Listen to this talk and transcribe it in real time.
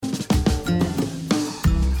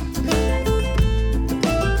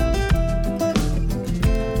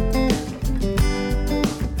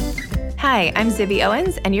Hi, I'm Zibby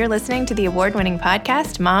Owens, and you're listening to the award-winning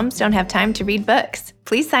podcast, Moms Don't Have Time to Read Books.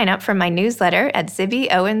 Please sign up for my newsletter at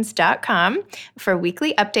zibbyowens.com for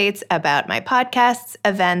weekly updates about my podcasts,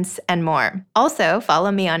 events, and more. Also,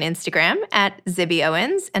 follow me on Instagram at Zibby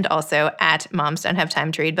Owens and also at Moms Don't Have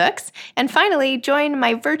Time to Read Books. And finally, join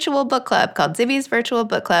my virtual book club called Zibby's Virtual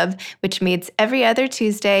Book Club, which meets every other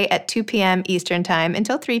Tuesday at 2 p.m. Eastern Time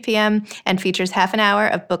until 3 p.m. and features half an hour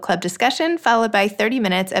of book club discussion followed by 30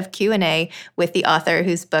 minutes of Q&A with the author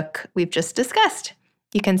whose book we've just discussed.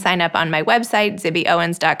 You can sign up on my website,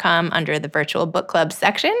 zibbyowens.com, under the Virtual Book Club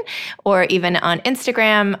section, or even on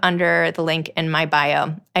Instagram under the link in my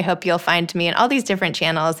bio. I hope you'll find me in all these different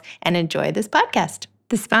channels and enjoy this podcast.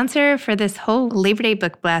 The sponsor for this whole Labor Day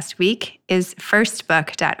Book Blast week is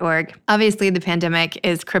firstbook.org. Obviously, the pandemic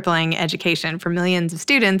is crippling education for millions of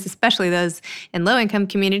students, especially those in low-income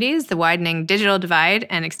communities. The widening digital divide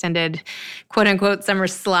and extended quote-unquote summer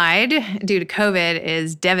slide due to COVID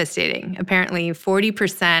is devastating. Apparently,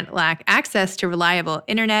 40% lack access to reliable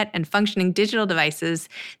internet and functioning digital devices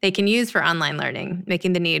they can use for online learning,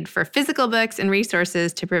 making the need for physical books and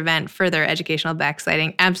resources to prevent further educational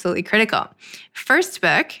backsliding absolutely critical. First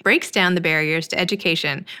Book breaks down the barriers to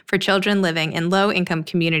education for children living in low-income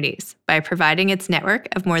communities by providing its network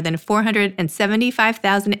of more than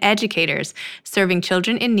 475,000 educators serving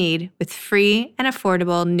children in need with free and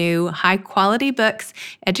affordable new high-quality books,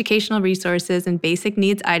 educational resources, and basic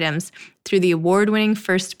needs items through the award-winning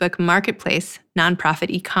First Book Marketplace nonprofit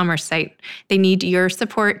e-commerce site. They need your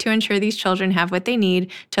support to ensure these children have what they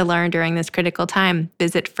need to learn during this critical time.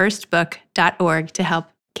 Visit firstbook.org to help.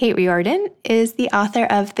 Kate Riordan is the author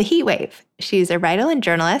of The HEATWAVE. She's a writer and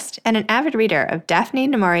journalist and an avid reader of Daphne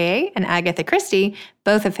du Maurier and Agatha Christie,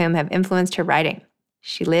 both of whom have influenced her writing.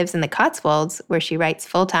 She lives in the Cotswolds, where she writes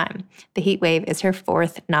full-time. The HEATWAVE is her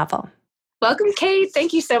fourth novel. Welcome, Kate.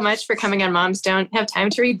 Thank you so much for coming on Moms Don't Have Time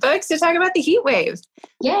to Read Books to talk about The HEATWAVE.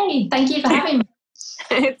 Yay. Thank you for having me.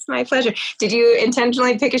 It's my pleasure. Did you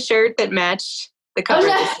intentionally pick a shirt that matched the cover?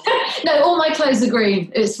 Oh, no. No, all my clothes are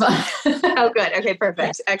green. It's fine. Oh, good. Okay,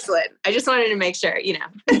 perfect. Excellent. I just wanted to make sure, Yeah.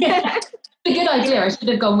 A good idea. I should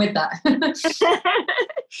have gone with that.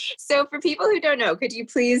 So for people who don't know, could you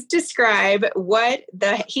please describe what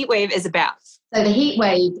The HEATWAVE is about? So The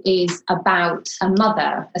HEATWAVE is about a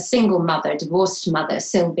mother, a single mother, divorced mother,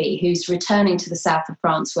 Zibby, who's returning to the south of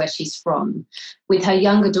France where she's from with her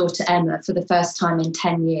younger daughter, Emma, for the first time in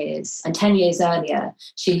 10 years. And 10 years earlier,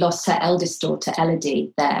 she lost her eldest daughter,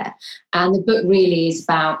 Elodie, there. And the book really is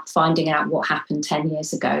about finding out what happened 10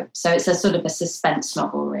 years ago. So it's a sort of a suspense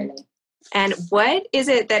novel, really. And what is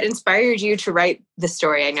it that inspired you to write the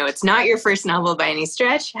story? I know it's not your first novel by any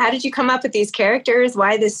stretch. How did you come up with these characters?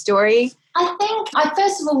 Why this story? I think I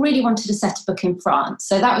first of all really wanted to set a book in France.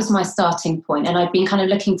 So that was my starting point. And I'd been kind of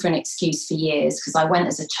looking for an excuse for years because I went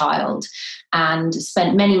as a child and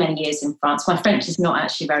spent many, many years in France. My French is not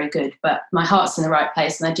actually very good, but my heart's in the right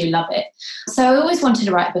place and I do love it. So I always wanted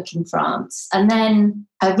to write a book in France. And then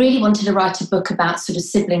I really wanted to write a book about sort of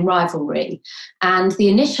sibling rivalry. And the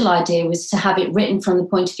initial idea was to have it written from the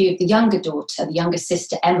point of view of the younger daughter, the younger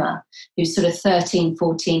sister, Emma, who's sort of 13,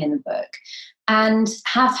 14 in the book, and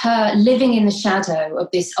have her living in the shadow of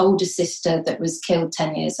this older sister that was killed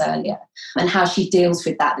 10 years earlier, and how she deals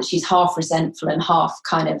with that she's half resentful and half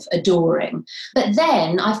kind of adoring. But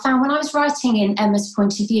then I found when I was writing in Emma's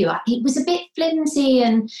point of view, it was a bit flimsy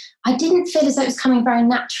and I didn't feel as though it was coming very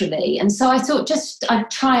naturally. And so I thought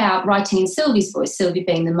I'd try out writing in Sylvie's voice, Sylvie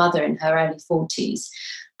being the mother in her early 40s.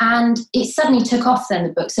 And it suddenly took off then,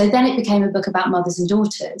 the book. So then it became a book about mothers and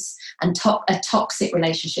daughters and a toxic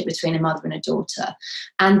relationship between a mother and a daughter.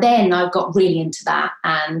 And then I got really into that.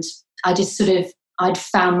 And I just I'd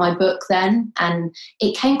found my book then. And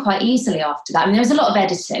it came quite easily after that. I mean, there was a lot of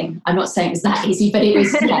editing. I'm not saying it was that easy, but it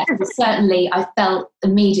was, certainly I felt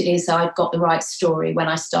immediately as though I'd got the right story when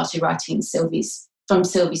I started writing from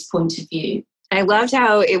Sylvie's point of view. I loved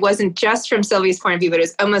how it wasn't just from Sylvie's point of view, but it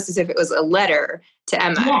was almost as if it was a letter to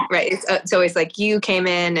Emma, right? It's always like you came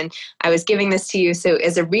in and I was giving this to you. So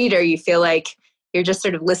as a reader, you feel like you're just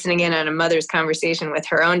sort of listening in on a mother's conversation with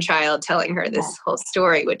her own child, telling her this whole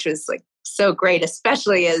story, which was like so great,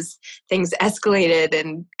 especially as things escalated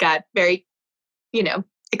and got very,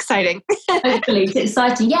 exciting. Hopefully it's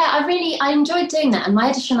exciting. Yeah, I enjoyed doing that. And my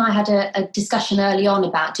editor and I had a discussion early on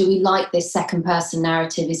about, do we like this second person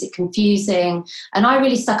narrative? Is it confusing? And I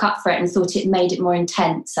really stuck up for it and thought it made it more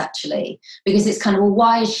intense, actually, because it's kind of, well,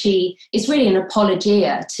 why is she, it's really an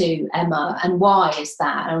apologia to Emma, and why is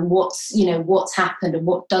that? And what's happened and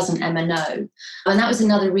what doesn't Emma know? And that was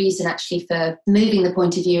another reason actually for moving the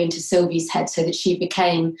point of view into Sylvie's head, so that she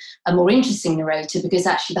became a more interesting narrator, because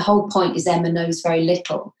actually the whole point is Emma knows very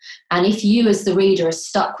little. And if you as the reader are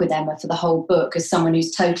stuck with Emma for the whole book as someone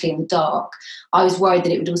who's totally in the dark, I was worried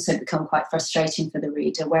that it would also become quite frustrating for the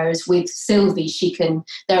reader. Whereas with Sylvie,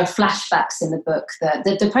 there are flashbacks in the book.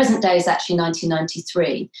 The present day is actually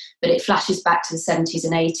 1993, but it flashes back to the 70s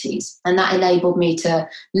and 80s. And that enabled me to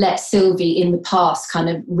let Sylvie in the past kind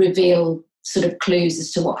of reveal sort of clues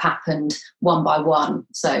as to what happened one by one.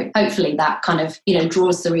 So hopefully that kind of,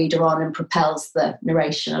 draws the reader on and propels the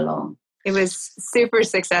narration along. It was super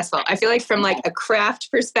successful. I feel like from like a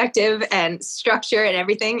craft perspective and structure and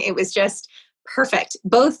everything, it was just perfect.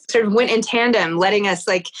 Both sort of went in tandem, letting us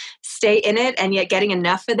like stay in it and yet getting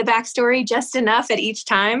enough of the backstory, just enough at each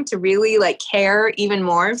time to really like care even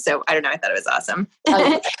more. So I don't know, I thought it was awesome.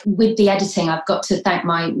 With the editing, I've got to thank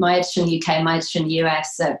my editor in the UK and my editor in the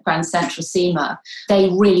US, Grand Central SEMA. They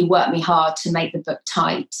really worked me hard to make the book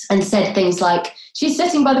tight and said things like, she's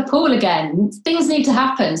sitting by the pool again, things need to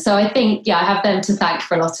happen. So I think, I have them to thank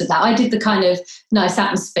for a lot of that. I did the kind of nice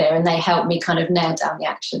atmosphere and they helped me kind of nail down the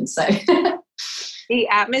action. So the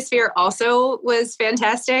atmosphere also was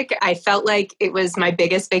fantastic. I felt like it was my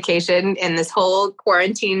biggest vacation in this whole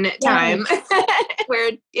quarantine time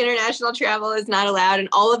where international travel is not allowed. And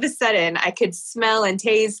all of a sudden I could smell and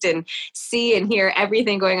taste and see and hear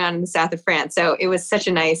everything going on in the south of France. So it was such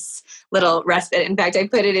a nice little respite. In fact, I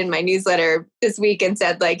put it in my newsletter this week and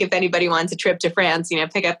said, like, if anybody wants a trip to France,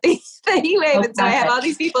 pick up the HEATWAVE. And so I have all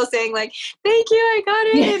these people saying like, thank you, I got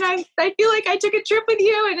it. Yes. And I feel like I took a trip with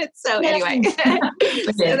you. And it's so anyway,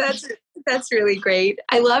 so that's really great.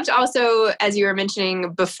 I loved also, as you were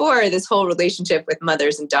mentioning before, this whole relationship with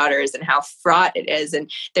mothers and daughters and how fraught it is.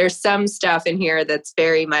 And there's some stuff in here that's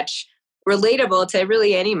very much relatable to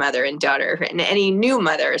really any mother and daughter, and any new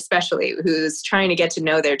mother especially, who's trying to get to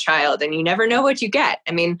know their child, and you never know what you get.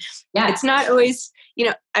 I mean, It's not always,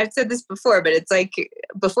 I've said this before, but it's like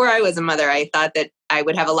before I was a mother, I thought that I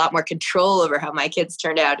would have a lot more control over how my kids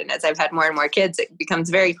turned out. And as I've had more and more kids, it becomes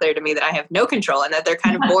very clear to me that I have no control and that they're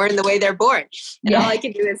kind of born the way they're born. And all I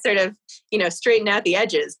can do is sort of, straighten out the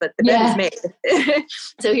edges, but the bed is made.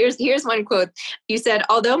 So here's one quote. You said,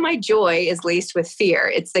 although my joy is laced with fear,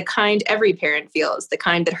 it's the kind every parent feels, the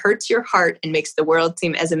kind that hurts your heart and makes the world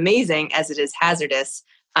seem as amazing as it is hazardous.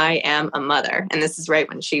 I am a mother. And this is right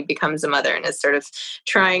when she becomes a mother and is sort of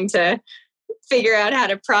trying to figure out how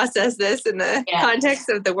to process this in the context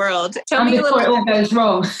of the world. Tell me a little bit. Before it all goes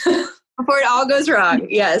wrong. Before it all goes wrong,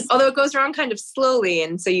 yes. Although it goes wrong kind of slowly,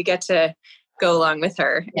 and so you get to go along with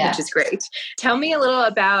her, which is great. Tell me a little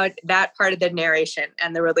about that part of the narration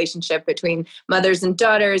and the relationship between mothers and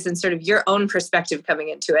daughters and sort of your own perspective coming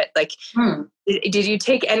into it. Like, did you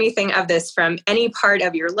take anything of this from any part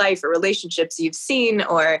of your life or relationships you've seen,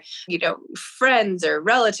 or, friends or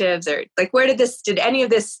relatives, or like, did any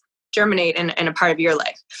of this germinate in a part of your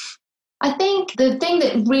life? I think the thing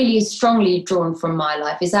that really is strongly drawn from my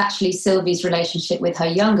life is actually Sylvie's relationship with her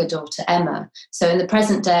younger daughter, Emma. So in the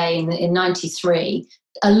present day, in 93,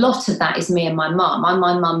 a lot of that is me and my mum.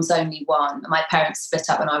 My mum's only one. My parents split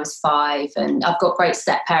up when I was 5, and I've got great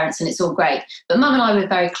step parents and it's all great. But mum and I were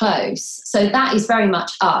very close. So that is very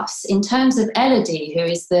much us. In terms of Elodie, who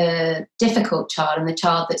is the difficult child and the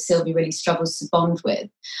child that Sylvie really struggles to bond with,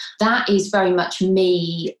 that is very much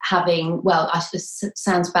me having, it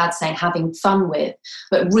sounds bad saying having fun with,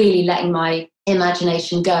 but really letting my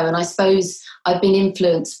imagination go. And I suppose I've been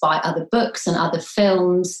influenced by other books and other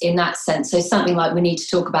films in that sense. So something like We Need to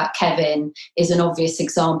Talk About Kevin is an obvious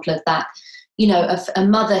example of that. A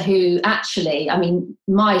mother who actually,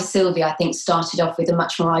 my Sylvie, I think, started off with a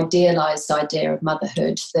much more idealised idea of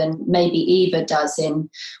motherhood than maybe Eva does in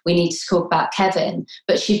We Need to Talk About Kevin.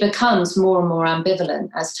 But she becomes more and more ambivalent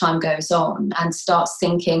as time goes on and starts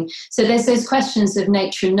thinking. So there's those questions of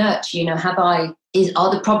nature and nurture.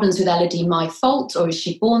 Are the problems with Elodie my fault, or is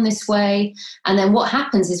she born this way? And then what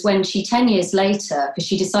happens is when 10 years later, because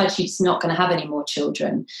she decides she's not going to have any more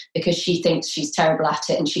children because she thinks she's terrible at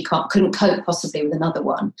it and she couldn't cope possibly with another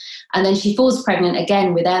one. And then she falls pregnant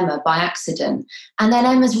again with Emma by accident. And then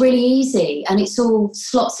Emma's really easy and it's all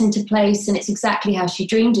slots into place and it's exactly how she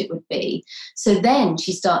dreamed it would be. So then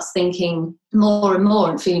she starts thinking, more and more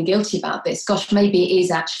and feeling guilty about this. Gosh, maybe it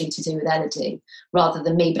is actually to do with Elodie rather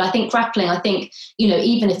than me. But I think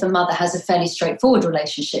even if a mother has a fairly straightforward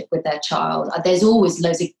relationship with their child, there's always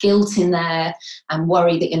loads of guilt in there and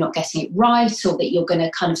worry that you're not getting it right, or that you're going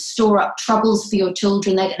to kind of store up troubles for your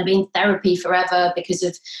children. They're going to be in therapy forever because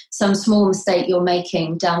of some small mistake you're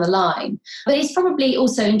making down the line. But it's probably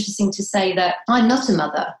also interesting to say that I'm not a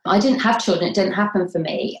mother. I didn't have children. It didn't happen for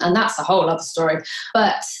me. And that's a whole other story.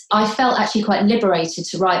 But I felt actually quite liberated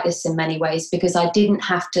to write this in many ways, because I didn't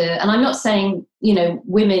have to, and I'm not saying,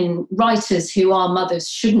 women writers who are mothers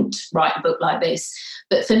shouldn't write a book like this,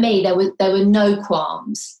 but for me there were no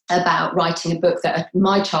qualms about writing a book that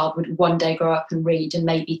my child would one day grow up and read and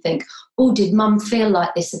maybe think, oh, did mum feel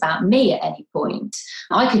like this about me at any point?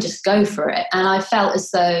 I could just go for it. And I felt as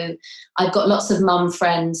though I've got lots of mum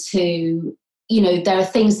friends who, there are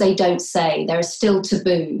things they don't say. There are still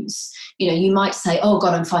taboos. You might say, oh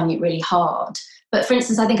God, I'm finding it really hard. But for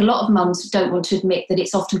instance, I think a lot of mums don't want to admit that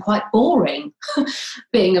it's often quite boring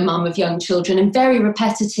being a mum of young children, and very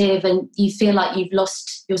repetitive, and you feel like you've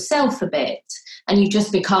lost yourself a bit and you've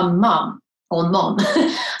just become mum or mom.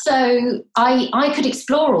 So I could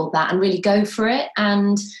explore all that and really go for it.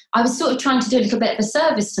 And I was sort of trying to do a little bit of a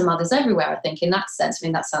service to mothers everywhere, I think, in that sense. I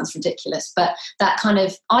mean, that sounds ridiculous, but that kind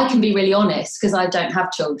of, I can be really honest because I don't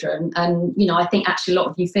have children. And, I think actually a lot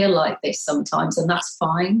of you feel like this sometimes, and that's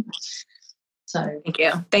fine. So thank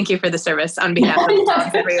you. Thank you for the service on behalf of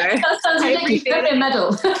moms everywhere. That sounds ridiculous. Give me a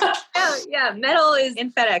medal. Yeah, medal is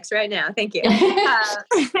in FedEx right now. Thank you.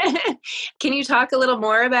 Can you talk a little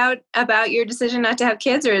more about your decision not to have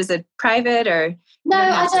kids, or is it private, or? No,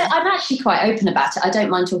 I don't. I'm actually quite open about it. I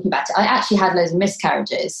don't mind talking about it. I actually had loads of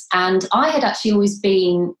miscarriages, and I had actually always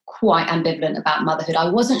been quite ambivalent about motherhood. I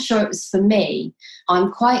wasn't sure it was for me.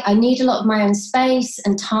 I need a lot of my own space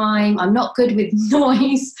and time. I'm not good with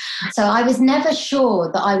noise. So I was never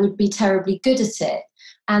sure that I would be terribly good at it.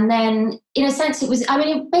 And then, in a sense, it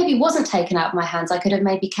maybe wasn't taken out of my hands. I could have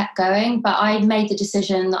maybe kept going, but I made the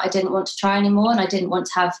decision that I didn't want to try anymore, and I didn't want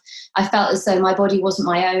to I felt as though my body wasn't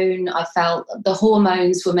my own. I felt the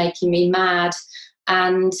hormones were making me mad,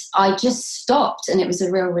 and I just stopped, and it was a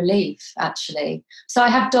real relief, actually. So I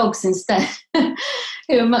have dogs instead,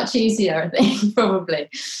 who are much easier, I think, probably.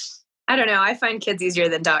 I don't know. I find kids easier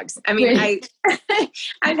than dogs. I mean, really?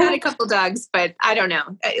 I've had a couple dogs, but I don't know.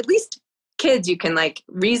 At least kids, you can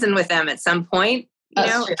reason with them at some point.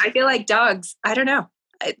 True. I feel like dogs, I don't know.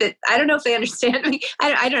 I don't know if they understand me.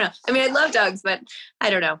 I don't know. I mean, I love dogs, but I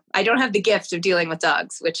don't know. I don't have the gift of dealing with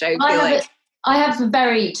dogs, which I feel like. I have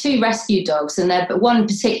two rescue dogs, but one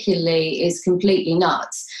particularly is completely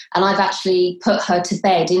nuts. And I've actually put her to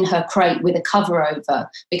bed in her crate with a cover over,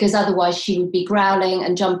 because otherwise she would be growling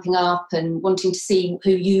and jumping up and wanting to see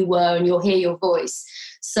who you were, and you'll hear your voice.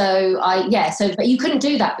 But you couldn't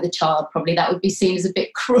do that with a child, probably. That would be seen as a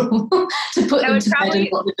bit cruel to put them to bed and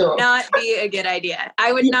lock the door. Not be a good idea.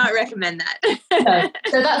 I would not recommend that. No.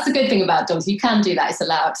 So that's the good thing about dogs. You can do that. It's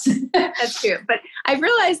allowed. That's true. But I've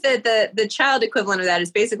realized that the child equivalent of that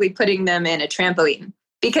is basically putting them in a trampoline,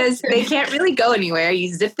 because they can't really go anywhere.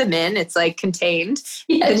 You zip them in, it's contained.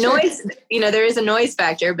 Yeah, the noise, there is a noise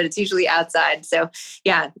factor, but it's usually outside. So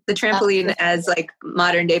yeah, the trampoline as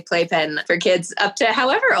modern day playpen for kids up to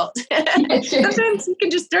however old. Sometimes you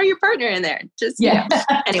can just throw your partner in there.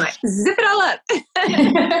 Anyway, zip it all up.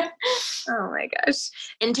 Oh my gosh.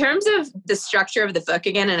 In terms of the structure of the book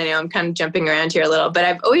again, and I know I'm kind of jumping around here a little, but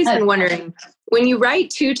I've always been wondering, when you write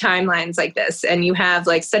two timelines like this and you have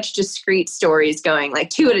such discrete stories going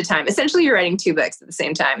two at a time, essentially you're writing two books at the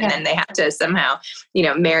same time, and then they have to somehow,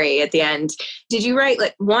 marry at the end. Did you write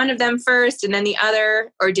one of them first and then the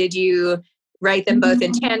other, or did you write them both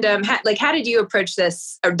in tandem? How did you approach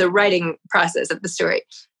this, or the writing process of the story?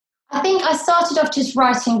 I think I started off just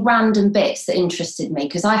writing random bits that interested me,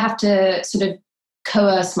 because I have to sort of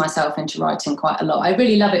coerce myself into writing quite a lot. I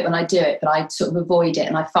really love it when I do it, but I sort of avoid it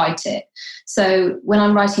and I fight it. So when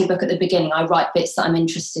I'm writing a book at the beginning, I write bits that I'm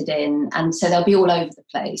interested in, and so they'll be all over the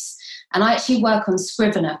place. And I actually work on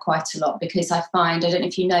Scrivener quite a lot, because I find, I don't know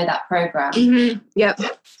if you know that program. Mm-hmm. Yep.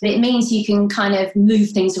 It means you can kind of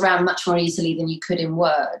move things around much more easily than you could in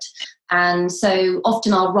Word. And so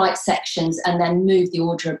often I'll write sections and then move the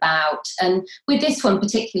order about. And with this one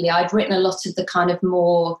particularly, I'd written a lot of the kind of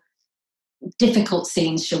more difficult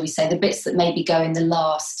scenes, shall we say, the bits that maybe go in the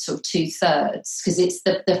last sort of 2/3, because it's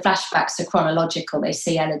the flashbacks are chronological. They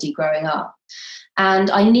see Elodie growing up. And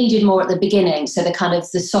I needed more at the beginning, so the kind of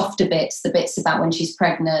the softer bits, the bits about when she's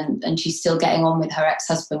pregnant and she's still getting on with her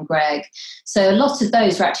ex-husband Greg. So a lot of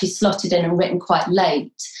those were actually slotted in and written quite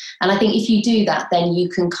late. And I think if you do that, then you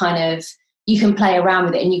can you can play around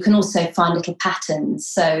with it, and you can also find little patterns.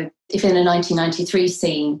 So if in a 1993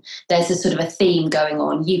 scene, there's a sort of a theme going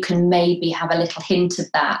on, you can maybe have a little hint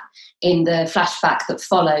of that in the flashback that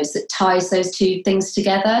follows that ties those two things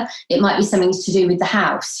together. It might be something to do with the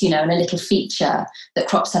house, and a little feature that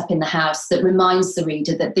crops up in the house that reminds the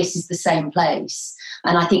reader that this is the same place.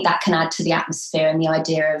 And I think that can add to the atmosphere and the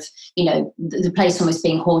idea of, the place almost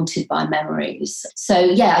being haunted by memories. So,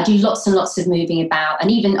 yeah, I do lots and lots of moving about. And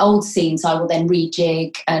even old scenes, I will then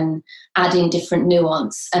rejig and add in different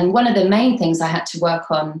nuance. And one of the main things I had to work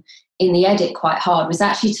on in the edit quite hard was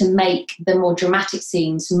actually to make the more dramatic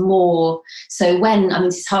scenes more. So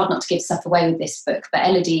it's hard not to give stuff away with this book, but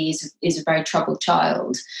Elodie is a very troubled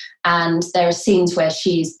child. And there are scenes where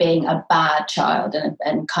she's being a bad child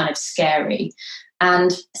and kind of scary.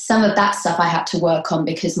 And some of that stuff I had to work on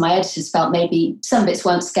because my editors felt maybe some bits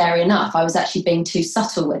weren't scary enough. I was actually being too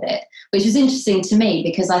subtle with it, which was interesting to me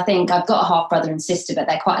because I think I've got a half brother and sister, but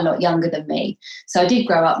they're quite a lot younger than me. So I did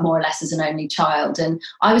grow up more or less as an only child. And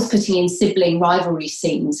I was putting in sibling rivalry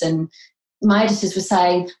scenes, and my editors were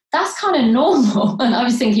saying, that's kind of normal. And I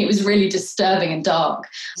was thinking it was really disturbing and dark.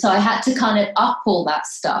 So I had to kind of up all that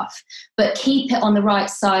stuff, but keep it on the right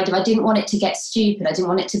side. I didn't want it to get stupid. I didn't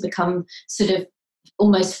want it to become sort of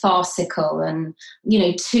almost farcical and,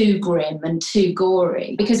 too grim and too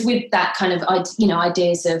gory. Because with that kind of,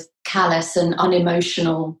 ideas of callous and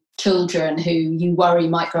unemotional children who you worry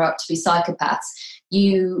might grow up to be psychopaths,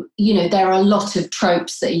 there are a lot of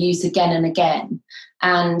tropes that are used again and again.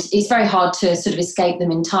 And it's very hard to sort of escape them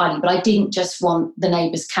entirely. But I didn't just want the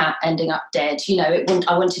neighbour's cat ending up dead.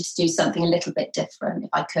 I wanted to do something a little bit different if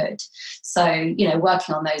I could. So,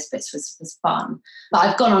 working on those bits was fun. But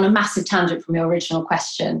I've gone on a massive tangent from your original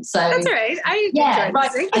question. So that's all right. I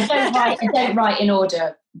don't write in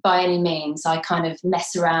order by any means. I kind of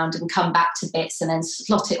mess around and come back to bits and then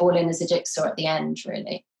slot it all in as a jigsaw at the end,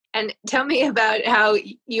 really. And tell me about how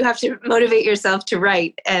you have to motivate yourself to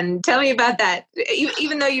write. And tell me about that,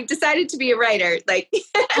 even though you've decided to be a writer.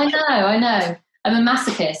 I know. I'm a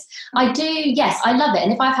masochist. I do, yes, I love it.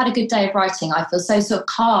 And if I've had a good day of writing, I feel so sort of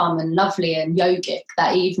calm and lovely and yogic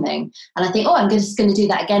that evening. And I think, I'm just going to do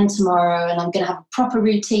that again tomorrow, and I'm going to have a proper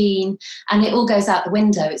routine. And it all goes out the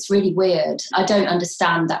window. It's really weird. I don't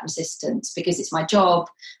understand that resistance because it's my job.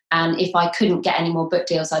 And if I couldn't get any more book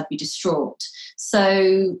deals, I'd be distraught.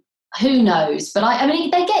 So who knows? But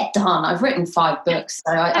they get done. I've written 5 books.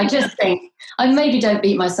 So I just think I maybe don't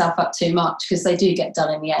beat myself up too much because they do get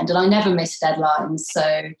done in the end. And I never miss deadlines.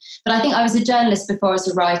 But I think I was a journalist before I was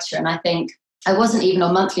a writer. And I think I wasn't even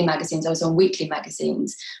on monthly magazines. I was on weekly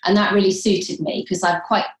magazines. And that really suited me because I'm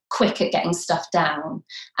quite quick at getting stuff down.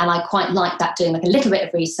 And I quite like that, doing like a little bit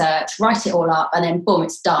of research, write it all up, and then boom,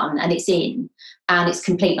 it's done and it's in and it's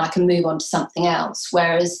complete and I can move on to something else.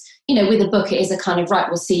 Whereas, with a book, it is a kind of, right,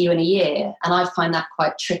 we'll see you in a year. And I find that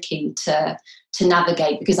quite tricky to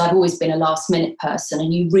navigate because I've always been a last minute person,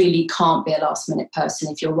 and you really can't be a last minute person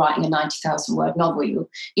if you're writing a 90,000 word novel. You'll,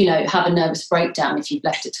 have a nervous breakdown if you've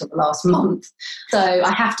left it till the last month. So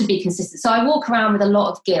I have to be consistent. So I walk around with a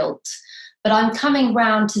lot of guilt, but I'm coming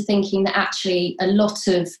round to thinking that actually a lot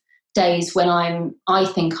of days when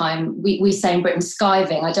we say in Britain,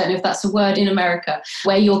 skiving. I don't know if that's a word in America,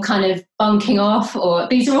 where you're kind of bunking off, or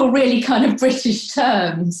these are all really kind of British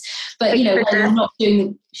terms, but when you're not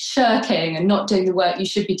doing shirking and not doing the work you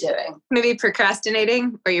should be doing. Maybe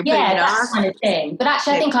procrastinating, or you're putting it off. That kind of thing. But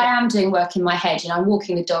actually I think I am doing work in my head. I'm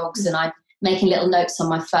walking the dogs and I'm making little notes on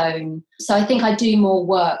my phone. So I think I do more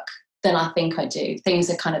work than I think I do. Things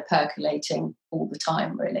are kind of percolating all the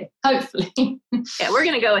time, really. Hopefully. Yeah, we're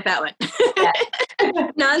going to go with that one. Yeah.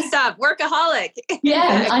 Non-stop, workaholic.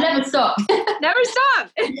 Yeah, I never stop. Never stop.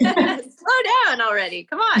 Slow down already.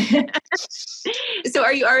 Come on. So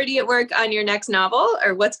are you already at work on your next novel,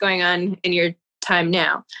 or what's going on in your time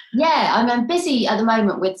now? Yeah, I'm busy at the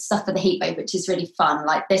moment with stuff for the HEATWAVE, which is really fun,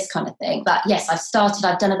 like this kind of thing. But yes, I've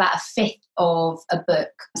done about a fifth of a book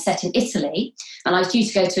set in Italy, and I was due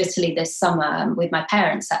to go to Italy this summer with my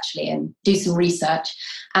parents actually and do some research,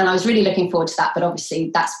 and I was really looking forward to that, but obviously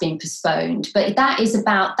that's been postponed. But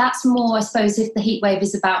that's more, I suppose, if the HEATWAVE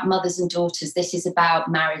is about mothers and daughters, this is about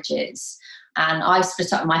marriages. And I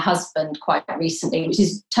split up with my husband quite recently, which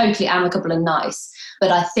is totally amicable and nice.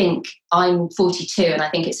 But I think I'm 42 and I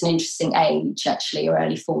think it's an interesting age, actually, or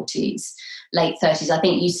early 40s, late 30s. I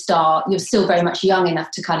think you're still very much young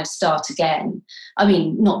enough to kind of start again. I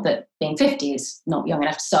mean, not that being 50 is not young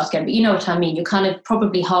enough to start again, but you know what I mean. You're kind of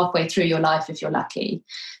probably halfway through your life if you're lucky.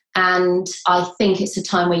 And I think it's a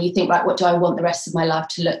time where you think, right, what do I want the rest of my life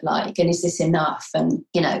to look like? And is this enough? And,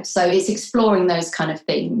 so it's exploring those kind of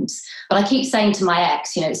themes. But I keep saying to my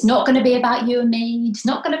ex, it's not going to be about you and me. It's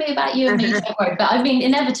not going to be about you and me. Don't worry. But I mean,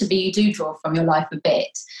 inevitably, you do draw from your life a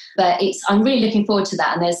bit. But I'm really looking forward to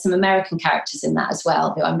that. And there's some American characters in that as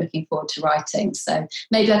well who I'm looking forward to writing. So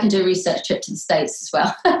maybe I can do a research trip to the States as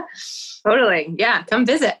well. Totally. Yeah. Come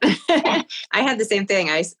visit. I had the same thing.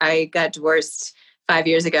 I got divorced 5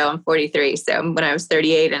 years ago. I'm 43. So when I was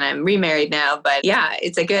 38 and I'm remarried now, but yeah,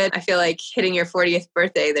 I feel like hitting your 40th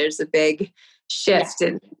birthday, there's a big shift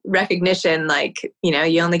in recognition. Like,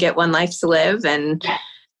 you only get one life to live and,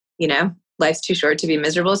 life's too short to be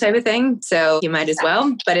miserable type of thing. So you might as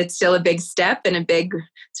well, but it's still a big step and a big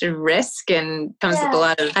sort of risk and comes with a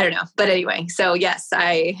lot of, I don't know. But anyway, so yes,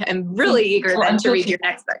 I am really eager then to read your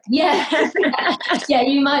next book. Yeah. Yeah,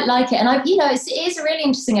 you might like it. And it is a really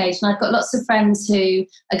interesting age. And I've got lots of friends who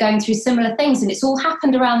are going through similar things, and it's all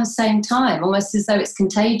happened around the same time, almost as though it's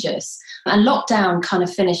contagious. And lockdown kind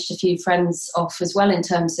of finished a few friends off as well in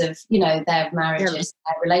terms of, their marriages,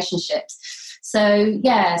 their relationships. So,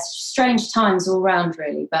 yeah, strange times all around,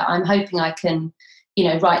 really. But I'm hoping I can,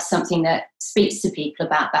 write something that speaks to people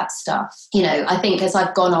about that stuff. I think as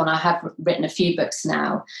I've gone on, I have written a few books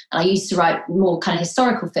now. And I used to write more kind of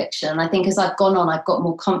historical fiction. And I think as I've gone on, I've got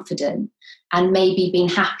more confident and maybe been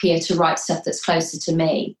happier to write stuff that's closer to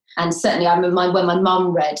me. And certainly I remember when my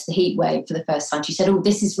mum read The HEATWAVE for the first time, she said, oh,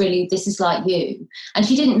 this is like you. And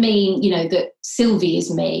she didn't mean, that Sylvie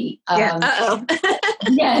is me. Yeah,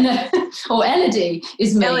 no. Or Elodie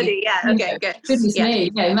is me. Elodie, yeah, okay, good. Goodness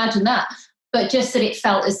me, imagine that. But just that it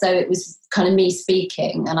felt as though it was kind of me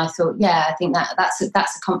speaking. And I thought, I think that's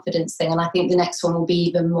a confidence thing. And I think the next one will be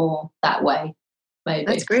even more that way, maybe.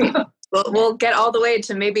 That's great. We'll get all the way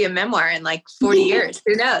to maybe a memoir in like 40 years.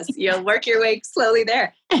 Who knows? You'll work your way slowly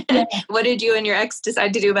there. Yeah. What did you and your ex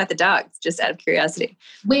decide to do about the dogs, just out of curiosity?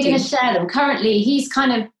 We're going to share them. Currently, he's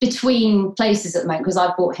kind of between places at the moment because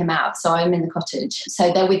I've bought him out. So I'm in the cottage.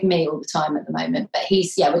 So they're with me all the time at the moment. But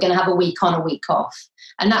we're going to have a week on, a week off.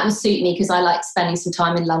 And that would suit me because I like spending some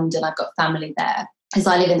time in London. I've got family there because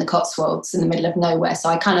I live in the Cotswolds in the middle of nowhere. So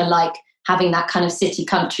I kind of like having that kind of city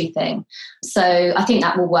country thing. So I think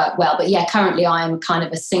that will work well. But yeah, currently I'm kind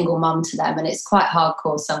of a single mum to them and it's quite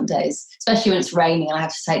hardcore some days, especially when it's raining and I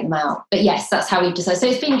have to take them out. But yes, that's how we've decided. So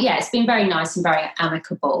it's been very nice and very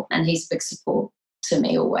amicable, and he's a big support to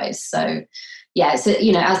me always. So yeah, it's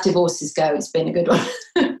as divorces go, it's been a good one.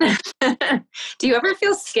 Do you ever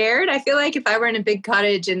feel scared? I feel like if I were in a big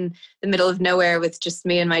cottage in the middle of nowhere with just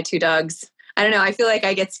me and my two dogs, I don't know. I feel like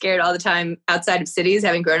I get scared all the time outside of cities,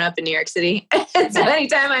 having grown up in New York City. So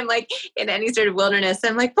anytime I'm like in any sort of wilderness,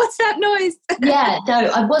 I'm like, what's that noise? Yeah, no,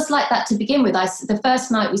 I was like that to begin with. The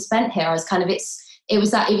first night we spent here, I was kind of, it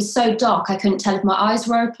was so dark, I couldn't tell if my eyes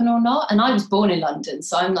were open or not. And I was born in London,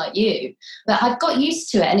 so I'm like you. But I've got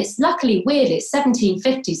used to it. And it's luckily weird. It's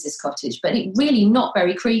 1750s, this cottage, but it really not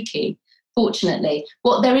very creaky, fortunately.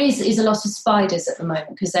 What there is a lot of spiders at the moment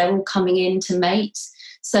because they're all coming in to mate.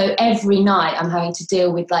 So every night I'm having to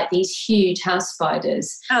deal with like these huge house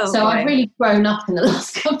spiders. So boy. I've really grown up in the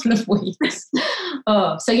last couple of weeks.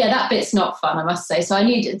 So yeah, that bit's not fun, I must say.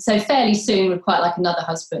 So fairly soon would quite like another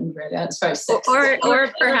husband, really. That's very sexy.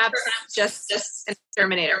 Or perhaps just an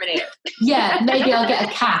exterminator. Yeah, maybe I'll get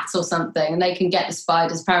a cat or something and they can get the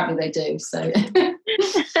spiders. Apparently they do. So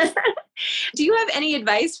do you have any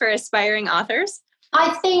advice for aspiring authors?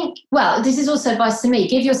 I think, this is also advice to me.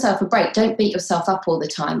 Give yourself a break. Don't beat yourself up all the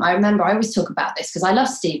time. I remember I always talk about this because I love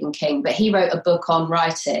Stephen King, but he wrote a book on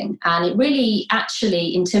writing and it really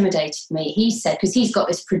actually intimidated me. He said, because he's got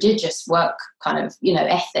this prodigious work kind of,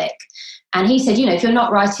 ethic. And he said, if you're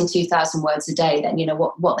not writing 2,000 words a day, then,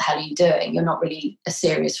 what the hell are you doing? You're not really a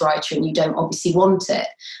serious writer and you don't obviously want it.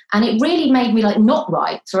 And it really made me not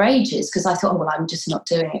write for ages because I thought, I'm just not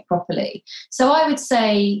doing it properly. So I would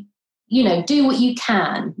say, do what you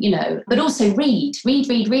can, but also read,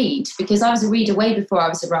 because I was a reader way before I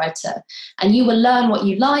was a writer. And you will learn what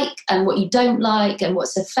you like and what you don't like and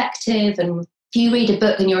what's effective. And if you read a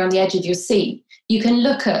book and you're on the edge of your seat, you can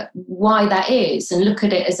look at why that is and look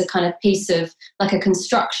at it as a kind of piece of like a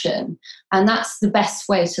construction. And that's the best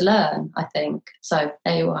way to learn, I think. So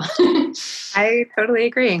there you are. I totally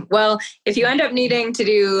agree. Well, if you end up needing to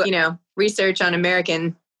do, research on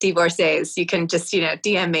American divorcees, you can just,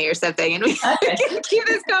 DM me or something and we can keep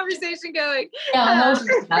this conversation going. Yeah,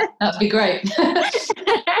 that'd be great.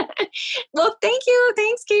 Well, thank you.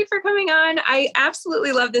 Thanks, Kate, for coming on. I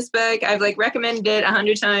absolutely love this book. I've recommended it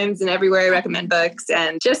 100 times and everywhere I recommend books,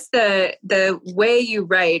 and just the way you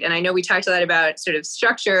write. And I know we talked a lot about sort of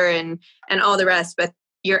structure and all the rest, but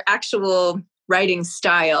your actual writing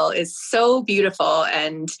style is so beautiful,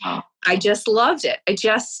 and I just loved it.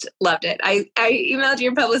 I emailed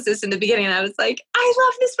your publicist in the beginning and I was like, I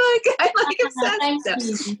love this book. I'm like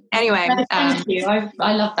obsessed. So, anyway. Thank you.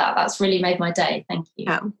 I love that. That's really made my day. Thank you.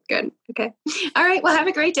 Oh, good. Okay. All right. Well, have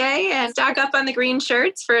a great day and stock up on the green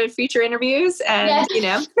shirts for future interviews. And,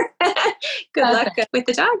 good luck with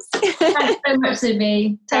the dogs. Thanks so much,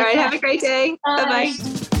 Zibby. All right. Have a great day. Bye-bye.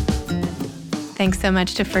 Thanks so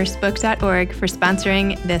much to firstbook.org for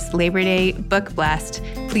sponsoring this Labor Day book blast.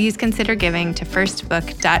 Please consider giving to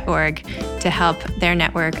firstbook.org to help their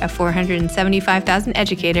network of 475,000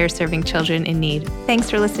 educators serving children in need. Thanks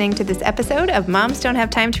for listening to this episode of Moms Don't Have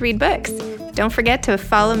Time to Read Books. Don't forget to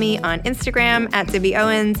follow me on Instagram at Zibby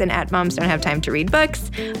Owens and at Moms Don't Have Time to Read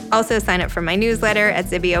Books. Also sign up for my newsletter at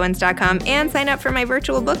zibbyowens.com and sign up for my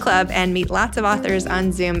virtual book club and meet lots of authors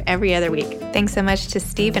on Zoom every other week. Thanks so much to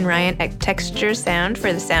Steve and Ryan at Texture Sound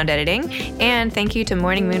for the sound editing. And thank you to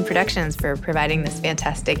Morning Moon Productions for providing this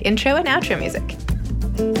fantastic intro and outro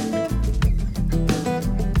music.